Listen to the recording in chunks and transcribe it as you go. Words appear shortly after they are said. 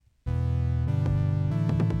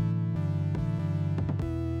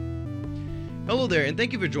Hello there, and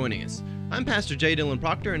thank you for joining us. I'm Pastor J. Dylan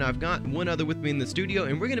Proctor, and I've got one other with me in the studio,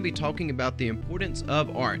 and we're going to be talking about the importance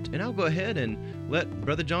of art. And I'll go ahead and let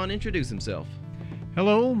Brother John introduce himself.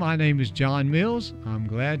 Hello, my name is John Mills. I'm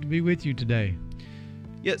glad to be with you today.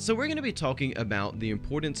 Yeah, so we're going to be talking about the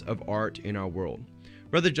importance of art in our world.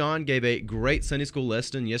 Brother John gave a great Sunday school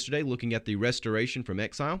lesson yesterday looking at the restoration from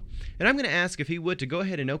exile, and I'm going to ask if he would to go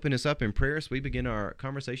ahead and open us up in prayer as we begin our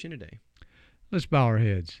conversation today. Let's bow our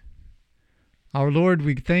heads. Our Lord,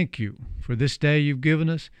 we thank you for this day you've given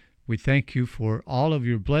us. We thank you for all of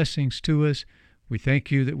your blessings to us. We thank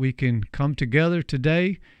you that we can come together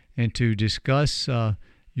today and to discuss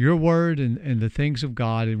your word and the things of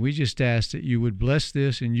God. And we just ask that you would bless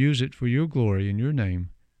this and use it for your glory in your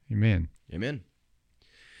name. Amen. Amen.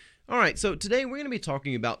 All right, so today we're going to be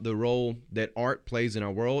talking about the role that art plays in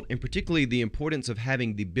our world, and particularly the importance of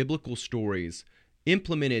having the biblical stories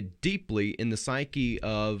implemented deeply in the psyche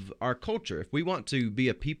of our culture. If we want to be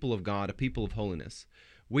a people of God, a people of holiness,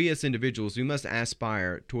 we as individuals, we must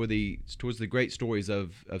aspire towards the great stories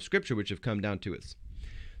of Scripture which have come down to us.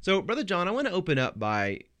 So, Brother John, I want to open up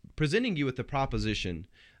by presenting you with the proposition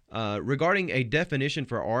regarding a definition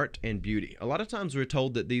for art and beauty. A lot of times we're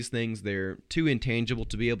told that these things, they're too intangible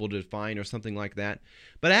to be able to define or something like that.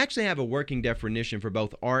 But I actually have a working definition for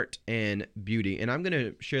both art and beauty, and I'm going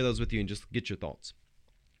to share those with you and just get your thoughts.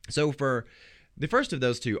 So for the first of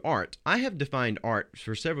those two, art, I have defined art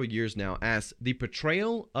for several years now as the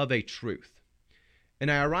portrayal of a truth.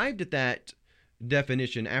 And I arrived at that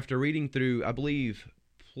definition after reading through, I believe,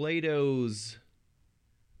 one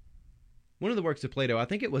of the works of Plato, I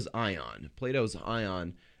think it was Plato's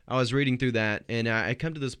Ion. I was reading through that, and I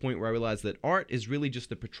come to this point where I realized that art is really just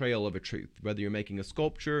the portrayal of a truth. Whether you're making a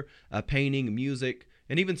sculpture, a painting, music,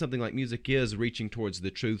 and even something like music is reaching towards the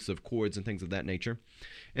truths of chords and things of that nature.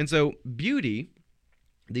 And so beauty,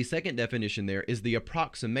 the second definition there, is the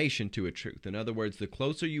approximation to a truth. In other words, the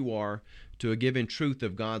closer you are to a given truth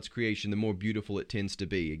of God's creation, the more beautiful it tends to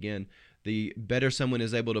be. Again, the better someone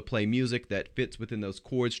is able to play music that fits within those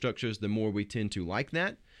chord structures, the more we tend to like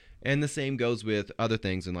that. And the same goes with other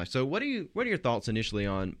things in life. So what are your thoughts initially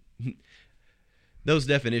on those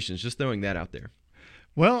definitions? Just throwing that out there.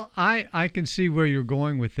 Well, I can see where you're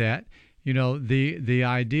going with that. You know, the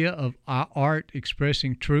idea of art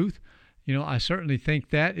expressing truth, you know, I certainly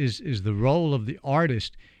think that is the role of the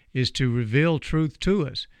artist, is to reveal truth to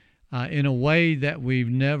us in a way that we've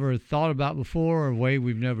never thought about before, or a way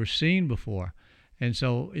we've never seen before. And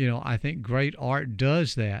so, you know, I think great art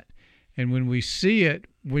does that. And when we see it,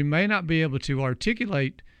 we may not be able to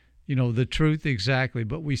articulate, you know, the truth exactly,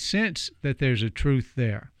 but we sense that there's a truth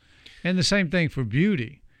there. And the same thing for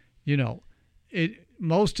beauty. You know,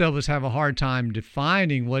 most of us have a hard time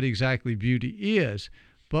defining what exactly beauty is,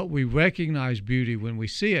 but we recognize beauty when we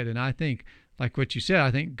see it. And I think, like what you said,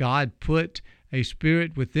 I think God put a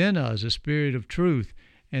spirit within us, a spirit of truth,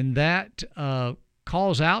 and that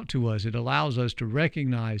calls out to us. It allows us to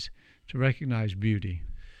recognize beauty.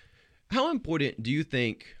 How important do you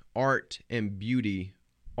think art and beauty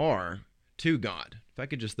are to God? If I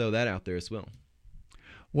could just throw that out there as well.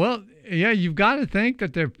 Well, yeah, you've got to think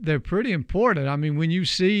that they're pretty important. I mean, when you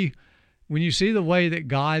see the way that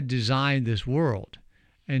God designed this world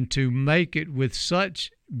and to make it with such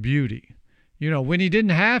beauty, you know, when he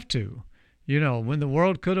didn't have to, you know, when the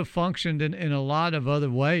world could have functioned in a lot of other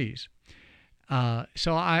ways.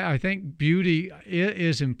 So I think beauty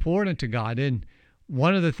is important to God. And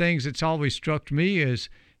one of the things that's always struck me is,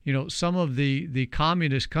 you know, some of the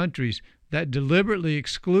communist countries that deliberately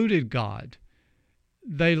excluded God,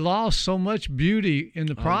 they lost so much beauty in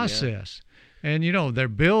the process. Yeah. And, you know, their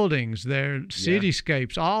buildings, their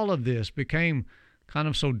cityscapes, all of this became kind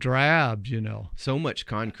of so drab, you know. So much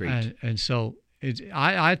concrete. And so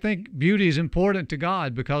I think beauty is important to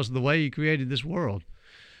God because of the way he created this world.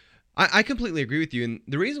 I completely agree with you. And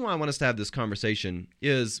the reason why I want us to have this conversation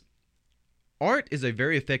is art is a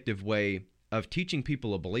very effective way of teaching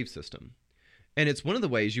people a belief system. And it's one of the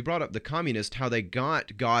ways, you brought up the communists, how they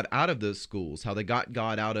got God out of those schools, how they got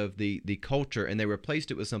God out of the culture, and they replaced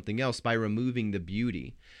it with something else by removing the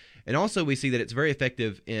beauty. And also we see that it's very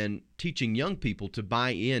effective in teaching young people to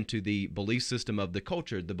buy into the belief system of the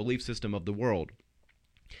culture, the belief system of the world.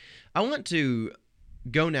 I want to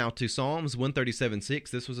go now to Psalms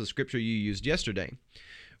 137:6. This was a scripture you used yesterday,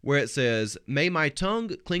 where it says, "May my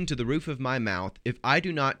tongue cling to the roof of my mouth if I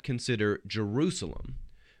do not consider Jerusalem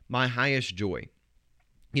my highest joy."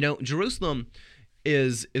 You know, Jerusalem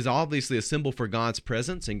is obviously a symbol for God's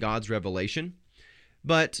presence and God's revelation,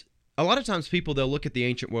 but a lot of times people, they'll look at the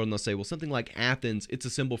ancient world and they'll say, well, something like Athens, it's a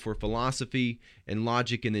symbol for philosophy and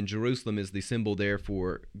logic, and then Jerusalem is the symbol there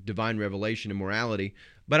for divine revelation and morality.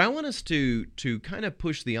 But I want us to kind of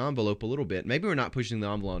push the envelope a little bit. Maybe we're not pushing the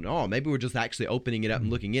envelope at all. Maybe we're just actually opening it up and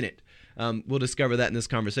looking in it. We'll discover that in this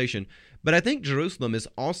conversation. But I think Jerusalem is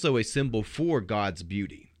also a symbol for God's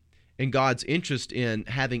beauty and God's interest in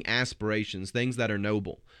having aspirations, things that are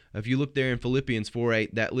noble. If you look there in Philippians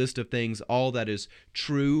 4:8, that list of things, all that is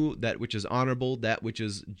true, that which is honorable, that which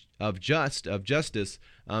is of justice,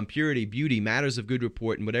 purity, beauty, matters of good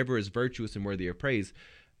report, and whatever is virtuous and worthy of praise.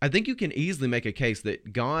 I think you can easily make a case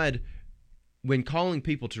that God, when calling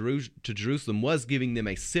people to Jerusalem, was giving them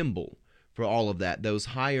a symbol for all of that, those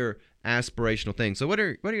higher aspirational things. So what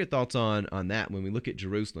are your thoughts on that when we look at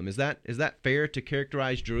Jerusalem? Is that fair to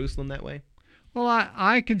characterize Jerusalem that way? Well,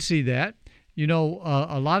 I can see that. You know,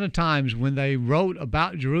 a lot of times when they wrote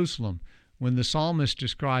about Jerusalem, when the psalmist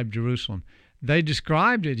described Jerusalem, they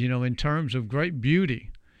described it, in terms of great beauty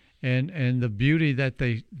and the beauty that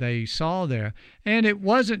they saw there. And it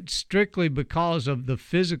wasn't strictly because of the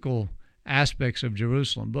physical aspects of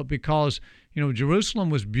Jerusalem, but because, Jerusalem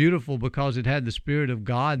was beautiful because it had the Spirit of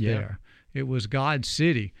God there. It was God's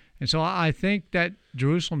city. And so I think that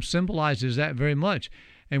Jerusalem symbolizes that very much.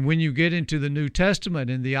 And when you get into the New Testament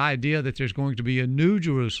and the idea that there's going to be a new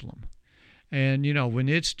Jerusalem, and, when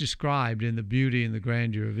it's described in the beauty and the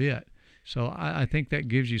grandeur of it. So I think that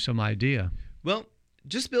gives you some idea. Well,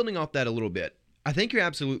 just building off that a little bit, I think you're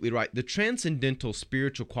absolutely right. The transcendental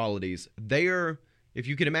spiritual qualities, they are, if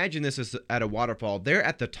you could imagine this as at a waterfall, they're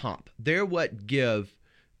at the top. They're what give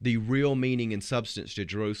the real meaning and substance to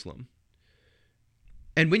Jerusalem.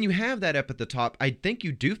 And when you have that up at the top, I think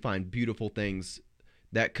you do find beautiful things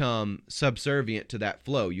that come subservient to that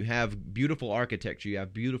flow. You have beautiful architecture. You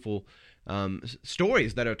have beautiful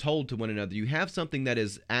stories that are told to one another. You have something that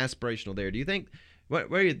is aspirational there. Do you think,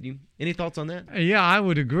 any thoughts on that? Yeah, I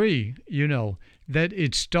would agree, that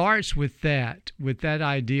it starts with that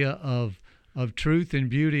idea of truth and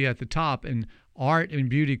beauty at the top, and art and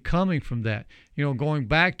beauty coming from that. Going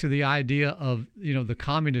back to the idea of, the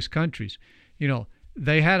communist countries,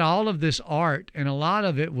 they had all of this art, and a lot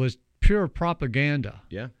of it was pure propaganda.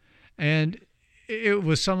 Yeah. And it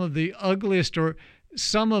was some of the ugliest, or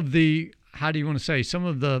some of the, some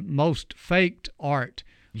of the most faked art.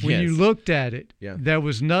 When you looked at it, there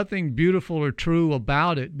was nothing beautiful or true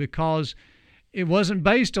about it because it wasn't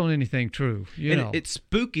based on anything true. It's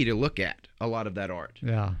spooky to look at, a lot of that art.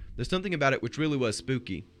 Yeah. There's something about it which really was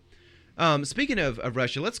spooky. Speaking of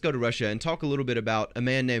Russia, let's go to Russia and talk a little bit about a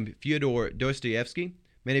man named Fyodor Dostoevsky.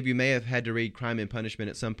 Many of you may have had to read Crime and Punishment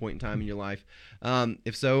at some point in time in your life.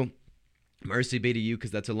 If so, mercy be to you,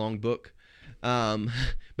 because that's a long book. But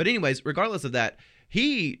anyways, regardless of that,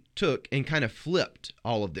 he took and kind of flipped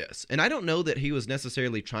all of this. And I don't know that he was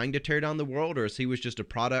necessarily trying to tear down the world, or if he was just a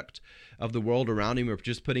product of the world around him, or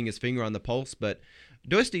just putting his finger on the pulse. But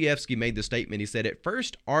Dostoevsky made the statement. He said, at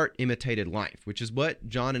first, art imitated life, which is what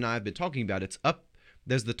John and I have been talking about. It's up.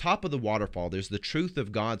 There's the top of the waterfall. There's the truth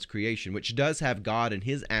of God's creation, which does have God and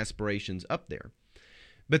his aspirations up there.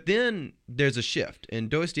 But then there's a shift, and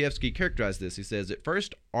Dostoevsky characterized this. He says, at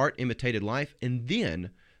first, art imitated life, and then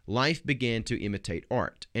life began to imitate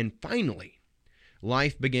art. And finally,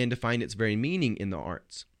 life began to find its very meaning in the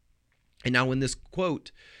arts. And now in this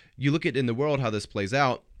quote, you look at in the world how this plays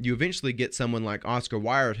out, you eventually get someone like Oscar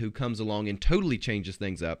Wilde who comes along and totally changes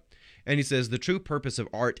things up. And he says, the true purpose of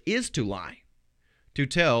art is to lie, to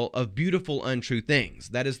tell of beautiful, untrue things.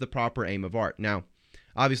 That is the proper aim of art. Now,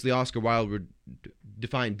 obviously, Oscar Wilde would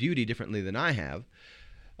define beauty differently than I have,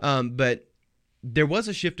 but there was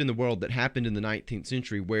a shift in the world that happened in the 19th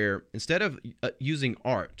century where instead of using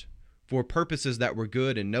art for purposes that were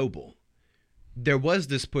good and noble, there was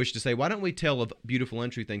this push to say, why don't we tell of beautiful,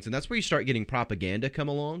 untrue things? And that's where you start getting propaganda come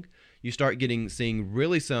along. You start seeing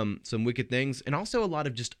really some wicked things, and also a lot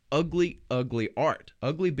of just ugly, ugly art,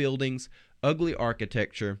 ugly buildings, ugly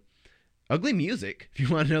architecture, ugly music, if you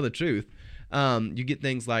want to know the truth. You get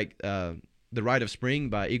things like The Rite of Spring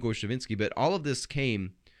by Igor Stravinsky, but all of this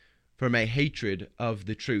came from a hatred of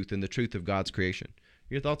the truth and the truth of God's creation.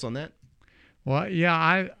 Your thoughts on that? Well,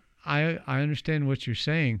 yeah, I understand what you're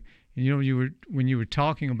saying. And, when you were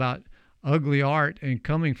talking about ugly art and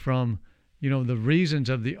coming from, the reasons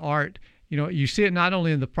of the art, you see it not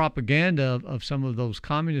only in the propaganda of some of those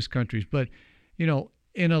communist countries, but,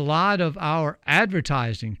 in a lot of our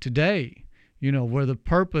advertising today, where the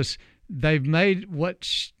purpose, they've made what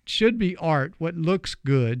should be art, what looks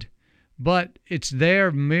good, but it's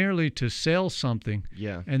there merely to sell something.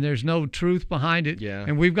 Yeah. And there's no truth behind it. Yeah.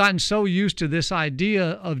 And we've gotten so used to this idea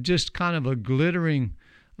of just kind of a glittering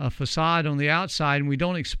a facade on the outside, and we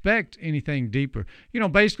don't expect anything deeper.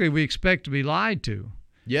 Basically, we expect to be lied to.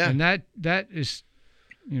 Yeah. And that is,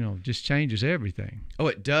 just changes everything. Oh,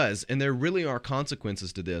 it does. And there really are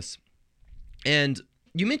consequences to this. And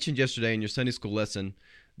you mentioned yesterday in your Sunday school lesson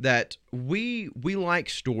that we like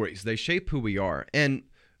stories. They shape who we are. And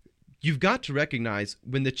you've got to recognize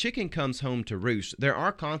when the chicken comes home to roost, there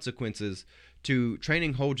are consequences to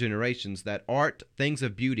training whole generations that art, things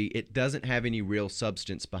of beauty, it doesn't have any real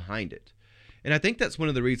substance behind it. And I think that's one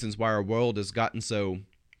of the reasons why our world has gotten so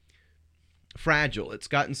fragile. It's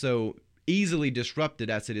gotten so easily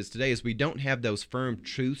disrupted as it is today, is we don't have those firm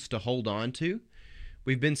truths to hold on to.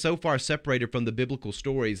 We've been so far separated from the biblical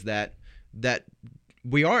stories that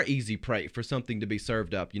we are easy prey for something to be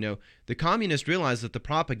served up. The communists realized that the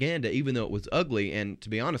propaganda, even though it was ugly, and to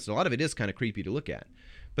be honest, a lot of it is kind of creepy to look at,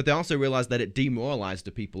 but they also realized that it demoralized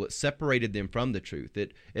the people. It separated them from the truth.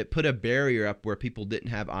 It put a barrier up where people didn't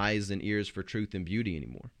have eyes and ears for truth and beauty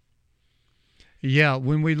anymore. Yeah,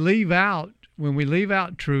 when we leave out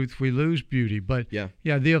truth, we lose beauty. But yeah,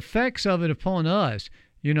 the effects of it upon us,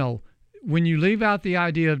 when you leave out the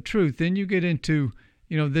idea of truth, then you get into,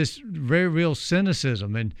 this very real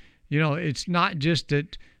cynicism. And, it's not just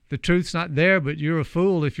that the truth's not there, but you're a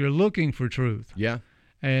fool if you're looking for truth. Yeah.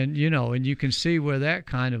 And, and you can see where that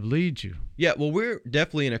kind of leads you. Yeah, well, we're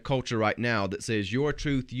definitely in a culture right now that says your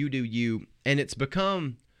truth, you do you, and it's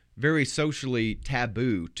become very socially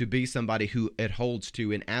taboo to be somebody who holds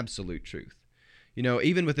to an absolute truth.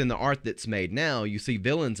 Even within the art that's made now, you see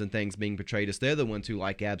villains and things being portrayed as they're the ones who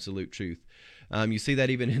like absolute truth. You see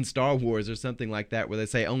that even in Star Wars or something like that, where they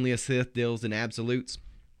say only a Sith deals in absolutes,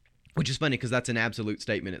 which is funny because that's an absolute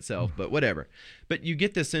statement itself, but whatever. But you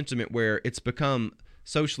get this sentiment where it's become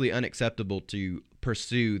socially unacceptable to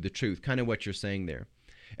pursue the truth, kind of what you're saying there.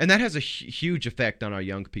 And that has a huge effect on our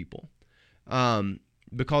young people,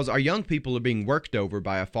 because our young people are being worked over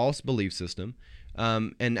by a false belief system.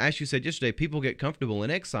 And as you said yesterday, people get comfortable in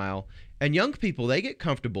exile, and young people, they get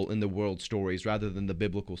comfortable in the world stories rather than the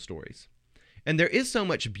biblical stories. And there is so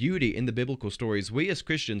much beauty in the biblical stories. We as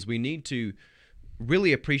Christians, we need to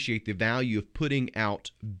really appreciate the value of putting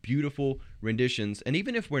out beautiful renditions. And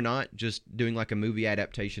even if we're not just doing like a movie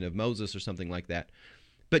adaptation of Moses or something like that,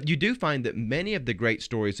 but you do find that many of the great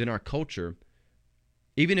stories in our culture,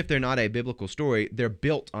 even if they're not a biblical story, they're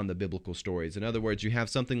built on the biblical stories. In other words, you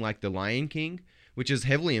have something like The Lion King, which is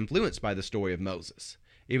heavily influenced by the story of Moses.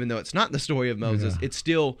 Even though it's not the story of Moses, it's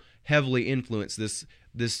still heavily influenced.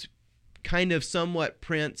 This kind of somewhat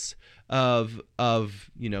prince of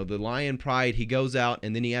the lion pride. He goes out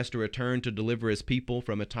and then he has to return to deliver his people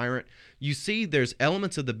from a tyrant. You see, there's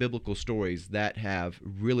elements of the biblical stories that have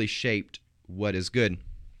really shaped what is good.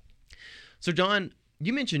 So, John,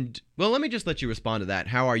 you mentioned, well, let me just let you respond to that,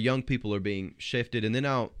 how our young people are being shifted, and then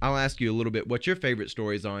I'll ask you a little bit what your favorite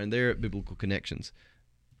stories are and their biblical connections.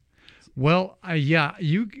 Well, I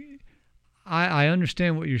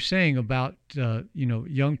understand what you're saying about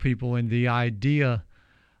young people and the idea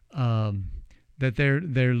that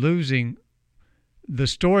they're losing the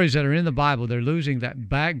stories that are in the Bible. They're losing that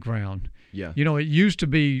background. Yeah. It used to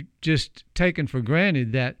be just taken for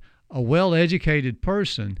granted that a well-educated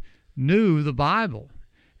person knew the Bible,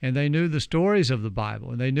 and they knew the stories of the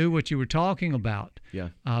Bible, and they knew what you were talking about. Yeah.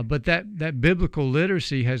 But that biblical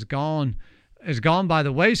literacy has gone by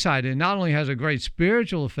the wayside, and not only has a great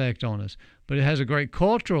spiritual effect on us, but it has a great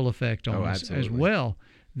cultural effect on us as well,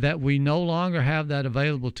 that we no longer have that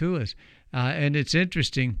available to us. And it's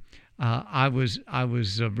interesting. I was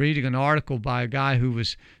reading an article by a guy who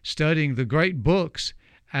was studying the great books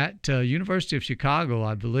at University of Chicago,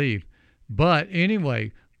 I believe. But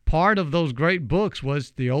anyway, part of those great books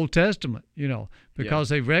was the Old Testament, because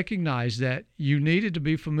they recognized that you needed to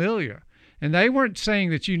be familiar. And they weren't saying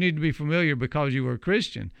that you need to be familiar because you were a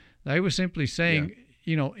Christian. They were simply saying,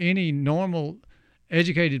 any normal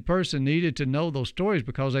educated person needed to know those stories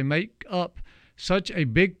because they make up such a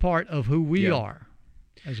big part of who we are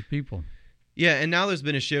as a people. Yeah, and now there's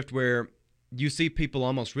been a shift where you see people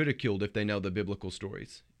almost ridiculed if they know the biblical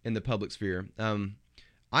stories in the public sphere.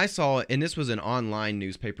 I saw, and this was an online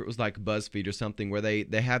newspaper, it was like BuzzFeed or something, where they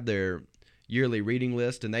have their yearly reading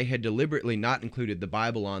list, and they had deliberately not included the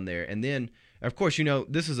Bible on there. And then, of course,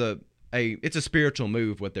 this is it's a spiritual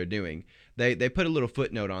move what they're doing. They put a little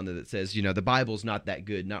footnote on there that says, the Bible's not that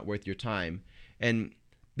good, not worth your time. And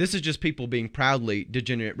this is just people being proudly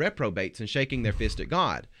degenerate reprobates and shaking their fist at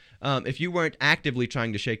God. If you weren't actively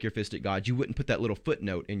trying to shake your fist at God, you wouldn't put that little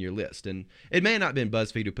footnote in your list. And it may have not been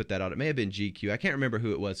BuzzFeed who put that out. It may have been GQ. I can't remember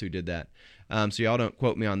who it was who did that. So y'all don't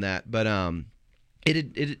quote me on that. But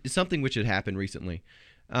it's something which had happened recently.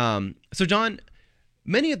 So, John,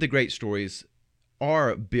 Many of the great stories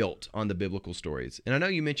are built on the biblical stories. And I know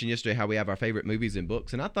you mentioned yesterday how we have our favorite movies and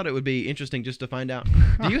books, and I thought it would be interesting just to find out,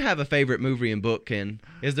 do you have a favorite movie and book, and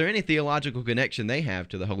is there any theological connection they have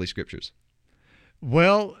to the Holy Scriptures?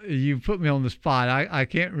 Well, you put me on the spot. I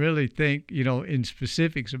can't really think, in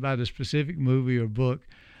specifics about a specific movie or book.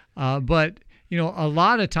 But, a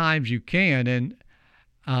lot of times you can. And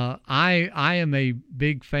I am a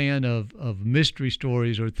big fan of mystery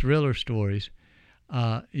stories or thriller stories,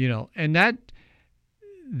 and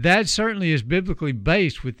that certainly is biblically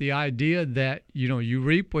based with the idea that, you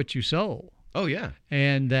reap what you sow. Oh, yeah.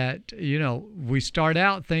 And that, we start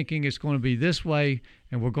out thinking it's going to be this way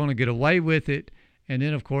and we're going to get away with it. And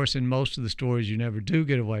then, of course, in most of the stories, you never do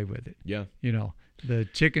get away with it. Yeah. The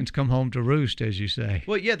chickens come home to roost, as you say.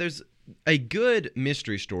 Well, yeah, there's a good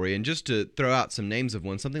mystery story. And just to throw out some names of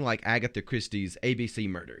one, something like Agatha Christie's ABC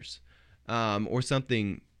Murders, or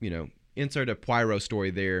something, insert a Poirot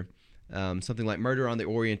story there, something like Murder on the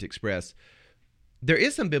Orient Express. There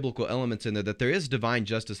is some biblical elements in there that there is divine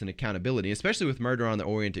justice and accountability, especially with Murder on the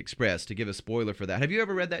Orient Express, to give a spoiler for that. Have you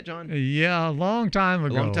ever read that, John? Yeah, a long time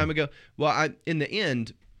ago. A long time ago. Well, in the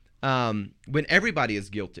end, when everybody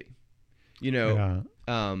is guilty, Hercule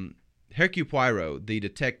Poirot, the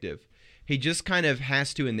detective, he just kind of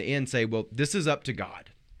has to, in the end, say, well, this is up to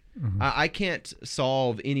God. Mm-hmm. I can't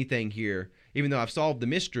solve anything here, even though I've solved the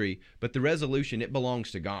mystery, but the resolution, it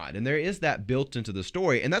belongs to God. And there is that built into the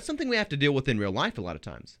story, and that's something we have to deal with in real life a lot of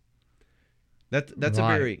times. That's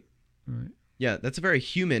right. That's a very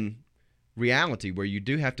human reality where you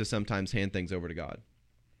do have to sometimes hand things over to God.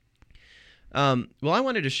 Well, I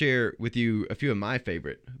wanted to share with you a few of my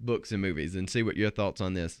favorite books and movies and see what your thoughts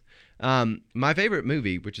on this. My favorite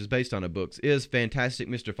movie, which is based on a book, is Fantastic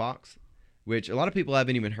Mr. Fox, which a lot of people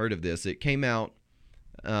haven't even heard of this. It came out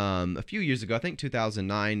a few years ago, I think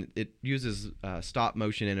 2009. It uses stop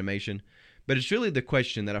motion animation, but it's really the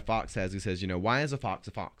question that a fox has. He says, why is a fox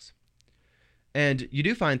a fox? And you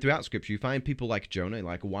do find throughout Scripture, you find people like Jonah,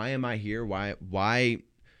 like, why am I here? Why?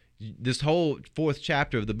 This whole 4th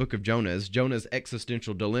chapter of the book of Jonah is Jonah's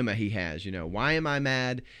existential dilemma he has. Why am I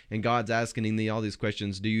mad? And God's asking me all these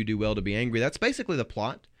questions. Do you do well to be angry? That's basically the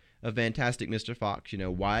plot of Fantastic Mr. Fox.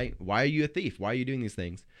 Why are you a thief? Why are you doing these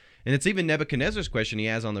things? And it's even Nebuchadnezzar's question he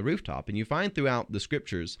has on the rooftop. And you find throughout the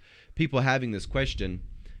Scriptures people having this question,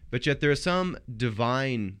 but yet there is some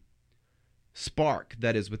divine spark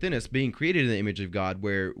that is within us being created in the image of God,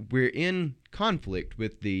 where we're in conflict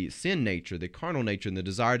with the sin nature, the carnal nature, and the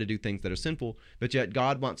desire to do things that are sinful, but yet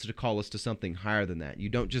God wants to call us to something higher than that. You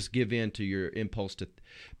don't just give in to your impulse to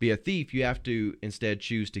be a thief. You have to instead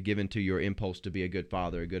choose to give in to your impulse to be a good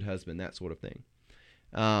father, a good husband, that sort of thing.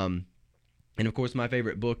 And of course, my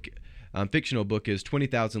favorite book, fictional book, is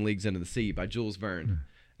 20,000 Leagues Under the Sea by Jules Verne.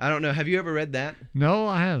 I don't know. Have you ever read that? No,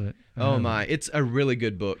 I haven't. My. It's a really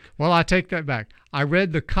good book. Well, I take that back. I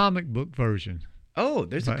read the comic book version. Oh,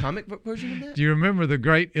 there's a comic book version of that? Do you remember the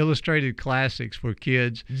great illustrated classics for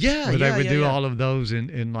kids? Yeah, where they would do all of those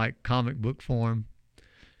in like comic book form.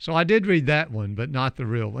 So I did read that one, but not the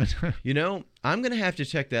real one. I'm going to have to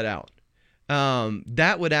check that out.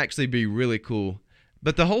 That would actually be really cool.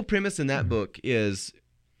 But the whole premise in that book is,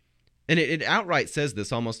 and it outright says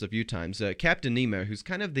this almost a few times, Captain Nemo, who's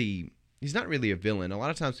kind of he's not really a villain. A lot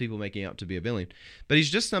of times people make him out to be a villain, but he's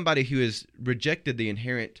just somebody who has rejected the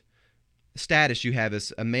inherent status you have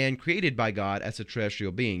as a man created by God as a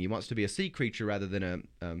terrestrial being. He wants to be a sea creature rather than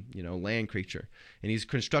a land creature, and he's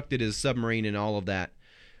constructed his submarine and all of that.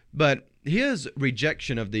 But his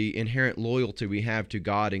rejection of the inherent loyalty we have to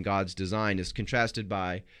God and God's design is contrasted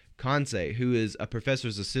by Kansei, who is a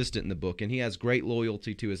professor's assistant in the book, and he has great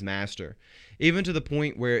loyalty to his master, even to the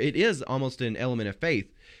point where it is almost an element of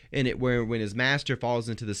faith in it, where when his master falls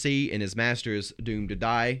into the sea and his master is doomed to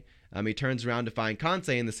die, he turns around to find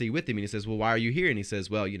Kansei in the sea with him, and he says, well, why are you here? And he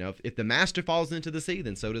says, well, if the master falls into the sea,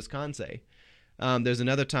 then so does Kansei. There's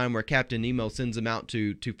another time where Captain Nemo sends him out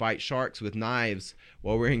to fight sharks with knives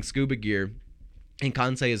while wearing scuba gear, and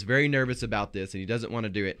Kansei is very nervous about this, and he doesn't want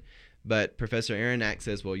to do it. But Professor Aronnax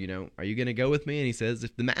says, well, are you going to go with me? And he says,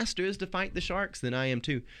 if the master is to fight the sharks, then I am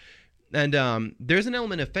too. And there's an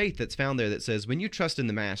element of faith that's found there that says when you trust in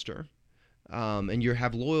the master and you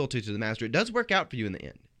have loyalty to the master, it does work out for you in the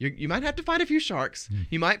end. You might have to fight a few sharks.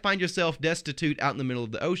 You might find yourself destitute out in the middle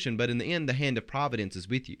of the ocean, but in the end, the hand of providence is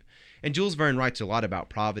with you. And Jules Verne writes a lot about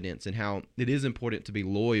providence and how it is important to be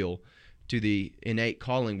loyal to the innate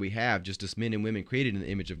calling we have just as men and women created in the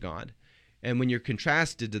image of God. And when you're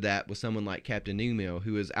contrasted to that with someone like Captain Nemo,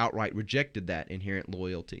 who has outright rejected that inherent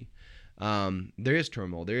loyalty, There is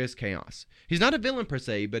turmoil. There is chaos. He's not a villain per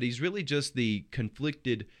se, but he's really just the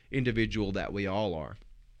conflicted individual that we all are.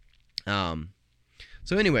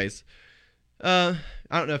 So anyways, I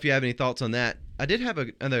don't know if you have any thoughts on that. I did have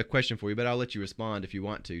another question for you, but I'll let you respond if you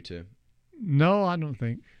want to. No, I don't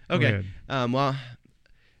think. Okay. Well,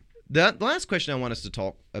 the last question I want us to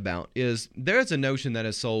talk about is there's a notion that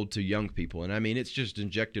is sold to young people, and I mean it's just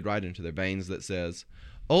injected right into their veins that says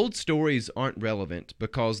old stories aren't relevant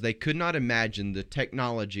because they could not imagine the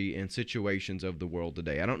technology and situations of the world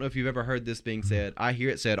today. I don't know if you've ever heard this being said. I hear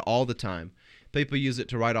it said all the time. People use it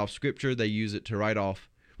to write off scripture. They use it to write off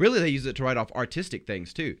artistic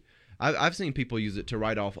things too. I've seen people use it to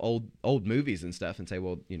write off old movies and stuff and say,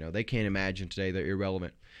 well, they can't imagine today. They're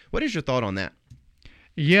irrelevant. What is your thought on that?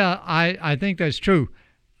 Yeah, I think that's true.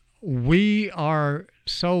 We are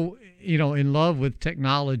so, in love with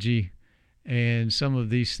technology and some of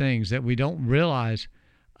these things that we don't realize,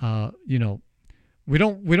 we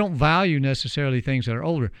don't value necessarily things that are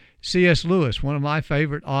older. C.S. Lewis, one of my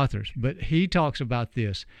favorite authors, but he talks about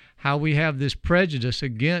this, how we have this prejudice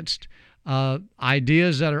against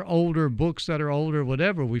ideas that are older, books that are older,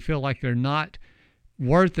 whatever. We feel like they're not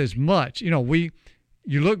worth as much.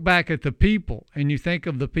 You look back at the people and you think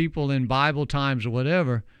of the people in Bible times or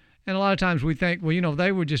whatever, and a lot of times we think, well,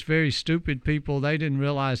 they were just very stupid people. They didn't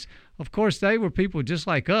realize. Of course, they were people just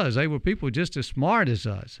like us. They were people just as smart as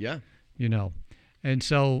us. Yeah. And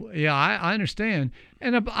so, yeah, I understand.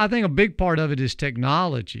 And I think a big part of it is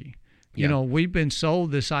technology. Yeah. We've been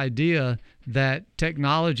sold this idea that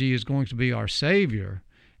technology is going to be our savior,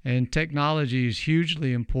 and technology is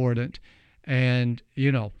hugely important. And,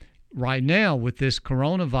 right now with this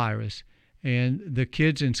coronavirus and the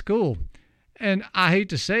kids in school, and I hate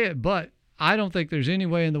to say it, but I don't think there's any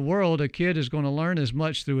way in the world a kid is going to learn as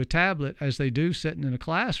much through a tablet as they do sitting in a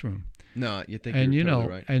classroom. No, you think and you're totally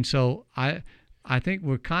right. And so I think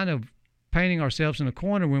we're kind of painting ourselves in a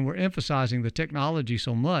corner when we're emphasizing the technology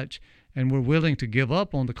so much, and we're willing to give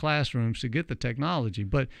up on the classrooms to get the technology.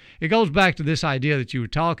 But it goes back to this idea that you were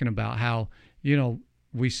talking about, how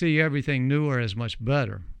we see everything newer as much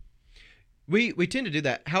better. We tend to do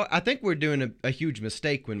that. I think we're doing a huge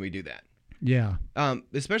mistake when we do that. Yeah.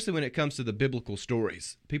 Especially when it comes to the biblical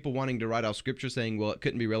stories. People wanting to write off scripture saying, well, it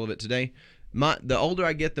couldn't be relevant today. The older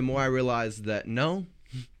I get, the more I realize that no,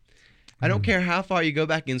 I don't care how far you go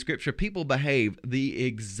back in scripture, people behave the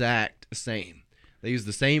exact same. They use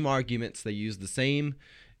the same arguments. They use the same,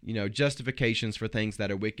 justifications for things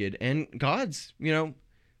that are wicked. And God's,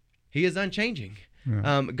 he is unchanging.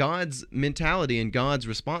 Yeah. God's mentality and God's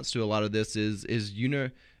response to a lot of this is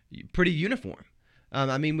pretty uniform.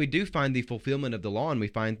 We do find the fulfillment of the law and we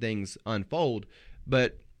find things unfold,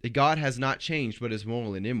 but God has not changed what is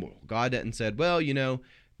moral and immoral. God hasn't said, well,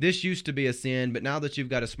 this used to be a sin, but now that you've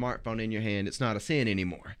got a smartphone in your hand, it's not a sin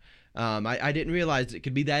anymore. I didn't realize it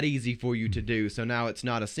could be that easy for you to do, so now it's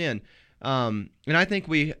not a sin. And I think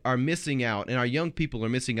we are missing out, and our young people are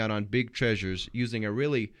missing out on big treasures using a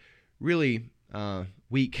really, really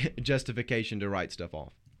weak justification to write stuff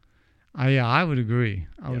off. Yeah, I would agree.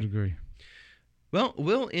 I would agree. Well,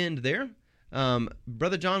 we'll end there.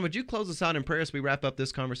 Brother John, would you close us out in prayer as we wrap up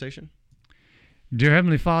this conversation? Dear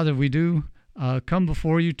Heavenly Father, we do come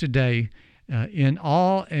before you today in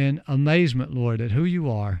awe and amazement, Lord, at who you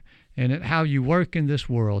are and at how you work in this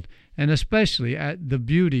world, and especially at the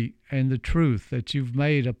beauty and the truth that you've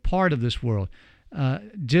made a part of this world,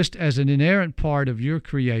 just as an inherent part of your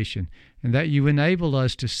creation, and that you enable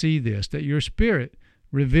us to see this, that your Spirit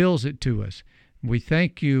reveals it to us. We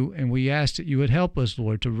thank you, and we ask that you would help us,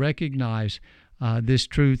 Lord, to recognize this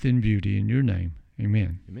truth and beauty in your name.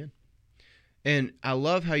 Amen. Amen. And I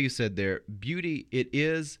love how you said there, beauty, it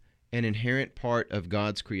is an inherent part of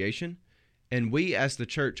God's creation. And we as the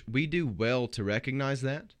church, we do well to recognize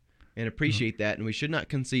that and appreciate that. And we should not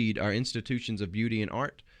concede our institutions of beauty and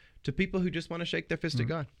art to people who just want to shake their fist at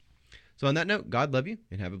God. So on that note, God love you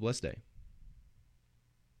and have a blessed day.